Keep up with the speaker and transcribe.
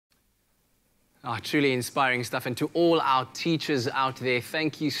Truly inspiring stuff. And to all our teachers out there,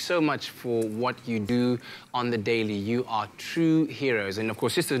 thank you so much for what you do on the daily. You are true heroes. And of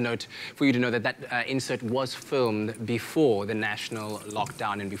course, just a note for you to know that that insert was filmed before the national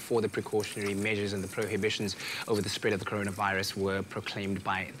lockdown and before the precautionary measures and the prohibitions over the spread of the coronavirus were proclaimed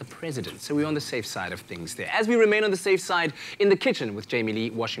by the president. So we're on the safe side of things there. As we remain on the safe side in the kitchen with Jamie Lee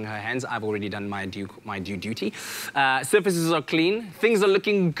washing her hands, I've already done my due duty. Surfaces are clean. Things are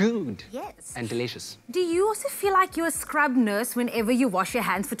looking good. Yes. And delicious. Do you also feel like you're a scrub nurse whenever you wash your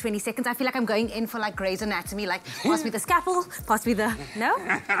hands for 20 seconds? I feel like I'm going in for like Grey's Anatomy, like pass me the scalpel, pass me the... No?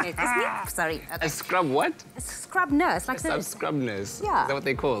 Okay, just me? Sorry. Okay. A scrub what? A scrub nurse. Like A scrub nurse? Yeah. Is that what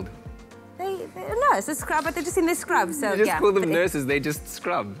they're called? No, it's a scrub, but they're just in their scrubs, so you just call them nurses, they just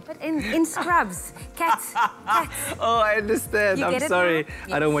scrub. But in scrubs. Cats. Oh, I understand. I'm sorry.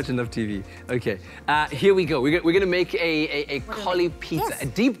 Yes. I don't watch enough TV. Okay, here we go. We're going to make a Cauli pizza, yes. A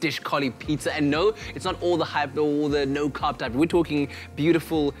deep dish Cauli pizza. And no, it's not all the hype, all the no-carb type. We're talking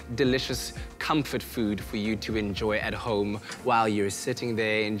beautiful, delicious comfort food for you to enjoy at home while you're sitting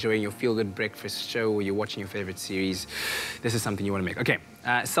there enjoying your feel-good breakfast show or you're watching your favorite series. This is something you want to make. Okay.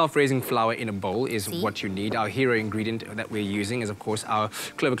 Self-raising flour in a bowl is what you need. Our hero ingredient that we're using is, of course, our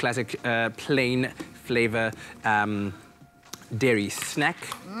Clover Classic plain flavor dairy snack,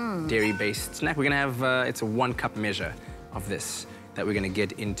 dairy-based snack. We're going to have, it's a 1 cup measure of this that we're going to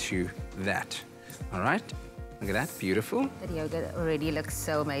get into that. All right? Look at that, beautiful. The yogurt already looks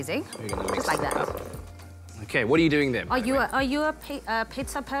so amazing. We're going to mix just like that. Up. Okay, what are you doing there? Are you a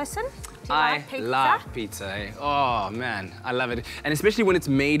pizza person? I love pizza. Oh, man, I love it. And especially when it's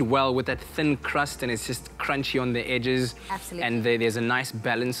made well with that thin crust and it's just crunchy on the edges. Absolutely. And there's a nice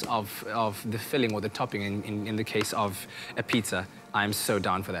balance of the filling or the topping in the case of a pizza. I'm so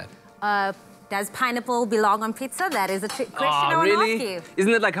down for that. Does pineapple belong on pizza? That is a question I want to ask you.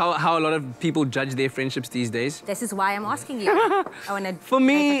 Isn't it like how a lot of people judge their friendships these days? This is why I'm asking you. For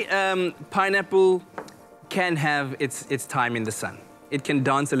me, pineapple can have its time in the sun. It can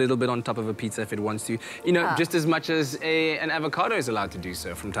dance a little bit on top of a pizza if it wants to. You know, just as much as an avocado is allowed to do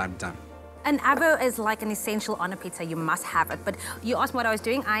so from time to time. An avo is like an essential on a pizza. You must have it. But you asked me what I was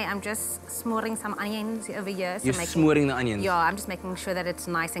doing. I am just smearing some onions over here. You're smearing the onions? Yeah, I'm just making sure that it's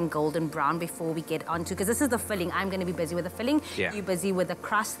nice and golden brown before we get onto, because this is the filling. I'm going to be busy with the filling. Yeah. You're busy with the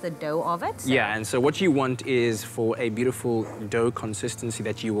crust, the dough of it. So. Yeah, and so what you want is for a beautiful dough consistency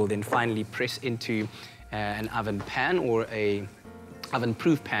that you will then finally press into an oven pan or a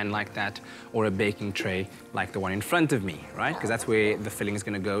oven-proof pan like that, or a baking tray like the one in front of me, right? Because that's where the filling is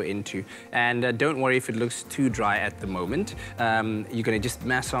going to go into. And don't worry if it looks too dry at the moment. You're going to just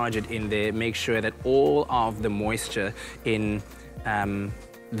massage it in there, make sure that all of the moisture in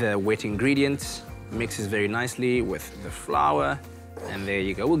the wet ingredients mixes very nicely with the flour. And there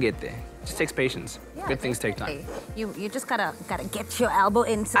you go, we'll get there. It just takes patience. Yeah, good things take time. You just gotta get your elbow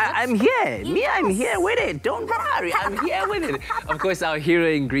into it. I'm here. Yes. I'm here with it. Don't worry, I'm here with it. Of course, our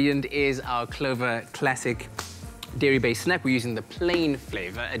hero ingredient is our Clover Classic dairy-based snack. We're using the plain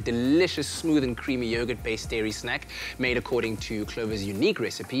flavor, a delicious, smooth and creamy yogurt-based dairy snack made according to Clover's unique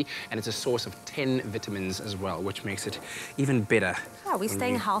recipe, and it's a source of 10 vitamins as well, which makes it even better. Yeah, we're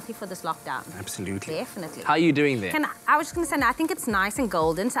staying healthy for this lockdown. Absolutely. Definitely. How are you doing there? I was just going to say, I think it's nice and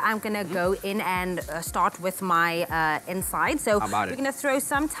golden, so I'm going to go in and start with my inside. So we're going to throw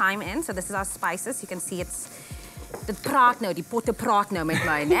some thyme in. So this is our spices. You can see it's the praat nou, die potte praat nou met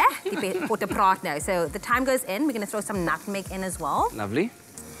my, né? Die potte praat nou. So the thyme goes in. We're going to throw some nutmeg in as well. Lovely.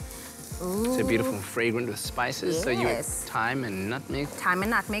 Ooh. So beautiful and fragrant with spices. Yes. So you have thyme and nutmeg. Thyme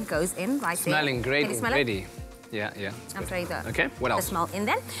and nutmeg goes in right there. Smelling great already. Yeah. I'm throwing that. Okay, what else? The smell in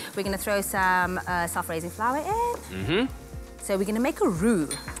then. We're going to throw some self-raising flour in. So we're going to make a roux.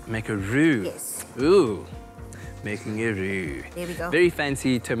 Make a roux? Yes. Ooh. Making a roux. There we go. Very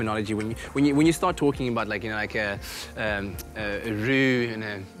fancy terminology when you start talking about like a roux and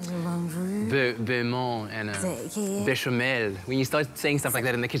a beurre and a bechamel. When you start saying stuff like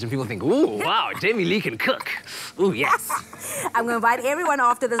that in the kitchen, people think, "Ooh, wow, Jamie Lee can cook." Ooh, yes. I'm going to invite everyone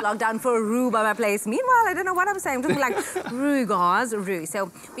after this lockdown for a roux by my place. Meanwhile, I don't know what I'm saying. I'm just like roux, guys, roux. So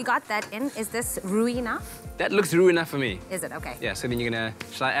we got that in. Is this roux enough? That looks roux enough for me. Is it? Okay. Yeah. So then you're gonna.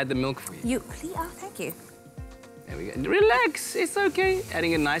 Shall I add the milk for you? Oh, thank you. There we go. Relax, it's okay.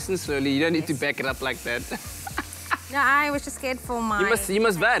 Adding it nice and slowly. You don't need to back it up like that. No, I was just scared for my... You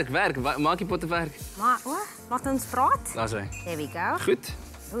must werk. Maak je potte werk. What? Laat ons praat. That's right. There we go. Goed.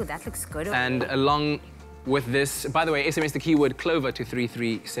 Ooh, that looks good. And along with this, by the way, SMS the keyword CLOVER to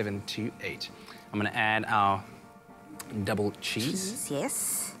 33728. I'm going to add our double cheese.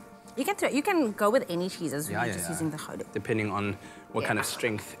 Yes. You can go with any cheeses. We're just using the gouden. Depending on what kind of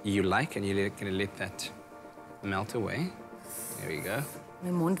strength you like, and you're going to let that melt away. There we go.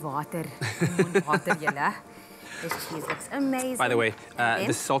 My mond water. My mond water, julle. This cheese looks amazing. By the way,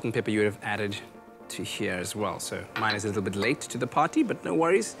 the salt and pepper you would have added to here as well. So mine is a little bit late to the party, but no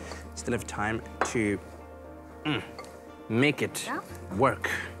worries. Still have time to make it work.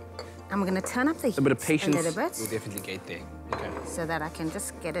 I'm going to turn up the heat a bit of patience. A little bit. We'll definitely get there. Okay. So that I can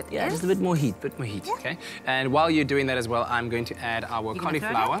just get it in. Yeah, just a bit more heat, okay? And while you're doing that as well, I'm going to add our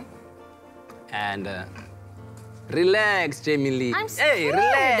cauliflower. And relax, Jamie Lee. I'm scared. Hey,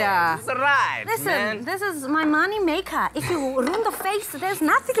 relax. It's all right, Listen, man. this is my money maker. If you ruin the face, there's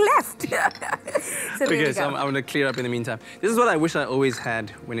nothing left. So okay, so I'm going to clear up in the meantime. This is what I wish I always had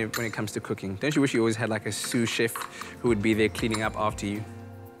when it comes to cooking. Don't you wish you always had like a sous chef who would be there cleaning up after you?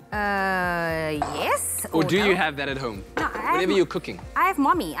 Yes. Or do you have that at home? No, whenever you're cooking? I have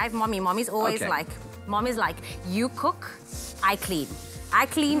mommy. Mommy's always Mommy's like, you cook, I clean. I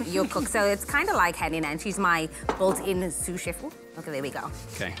clean, you cook. So it's kind of like hand in hand. She's my built-in sous chef. Okay, there we go.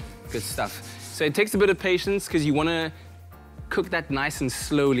 Okay, good stuff. So it takes a bit of patience because you want to cook that nice and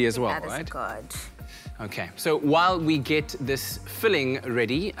slowly as well, right? That is good. Okay, so while we get this filling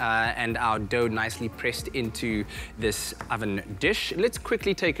ready and our dough nicely pressed into this oven dish, let's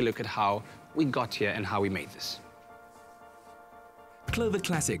quickly take a look at how we got here and how we made this. Clover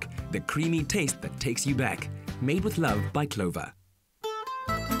Classic, the creamy taste that takes you back. Made with love by Clover.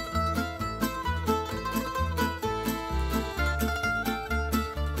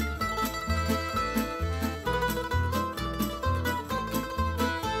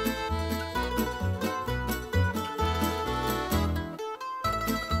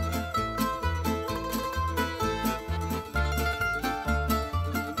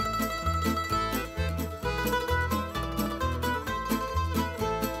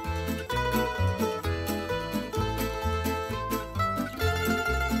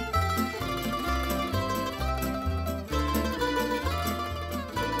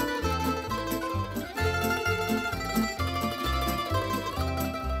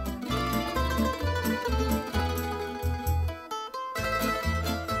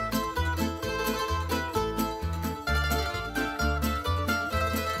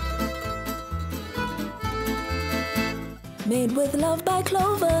 Made with love by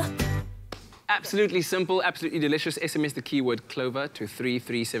Clover. Absolutely simple, absolutely delicious. SMS the keyword Clover to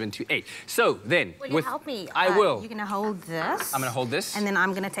 33728. So then, will you help me? I will. You're gonna hold this. I'm gonna hold this, and then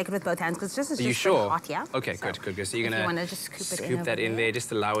I'm gonna take it with both hands because this is Are you just sure? hot, yeah. Okay, so good. So you're gonna want to just scoop that in there,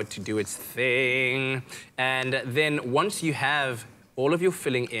 just allow it to do its thing, and then once you have all of your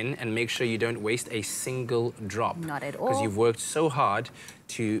filling in, and make sure you don't waste a single drop. Not at all. Because you've worked so hard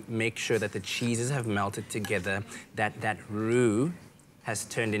to make sure that the cheeses have melted together, that roux has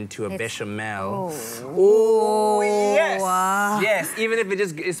turned into a bechamel. Oh, yes! Yes, even if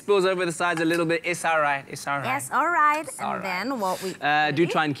it spills over the sides a little bit, it's all right, it's all right. Yes, all right. It's and all right. Then what we... do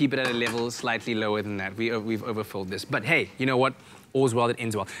try and keep it at a level slightly lower than that. We've overfilled this. But hey, you know what? All's well that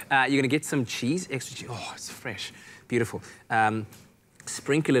ends well. You're going to get some cheese, extra cheese. Oh, it's fresh. Beautiful.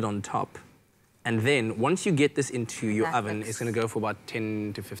 Sprinkle it on top. And then, once you get this into your oven, it's going to go for about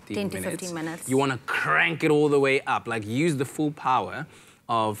 10 to 15 minutes. 10 to 15 minutes. You want to crank it all the way up. Like, use the full power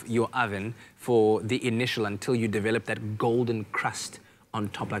of your oven for the initial until you develop that golden crust on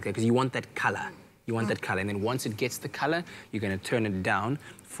top like that. Because you want that color. You want that color. And then once it gets the color, you're going to turn it down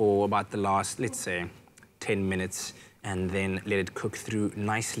for about the last, let's say, 10 minutes. And then let it cook through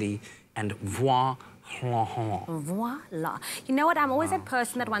nicely. And voila. Voila. You know what? I'm always that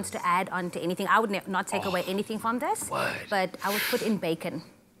person that wants to add on to anything. I would not take away anything from this. Word. But I would put in bacon.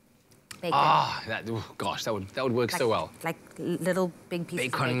 Gosh, that would work so well. Like little big pieces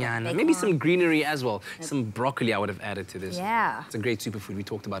of bacon. Maybe some greenery as well. Some broccoli I would have added to this. Yeah. It's a great superfood. We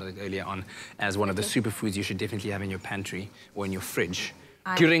talked about it earlier on as one of the superfoods you should definitely have in your pantry or in your fridge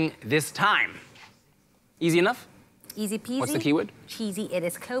during this time. Easy enough? Easy peasy. What's the keyword? Cheesy. It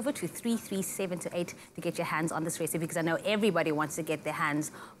is Clover to 33728 to get your hands on this recipe because I know everybody wants to get their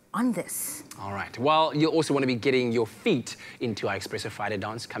hands on this. All right. Well, you'll also want to be getting your feet into our Espresso Friday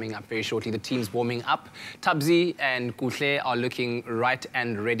dance coming up very shortly. The team's warming up. Tabzi and Kuhle are looking right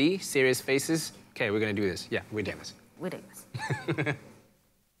and ready. Serious faces. Okay, we're going to do this. Yeah, we're doing this. We're doing this.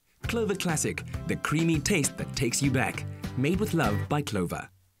 Clover Classic, the creamy taste that takes you back. Made with love by Clover.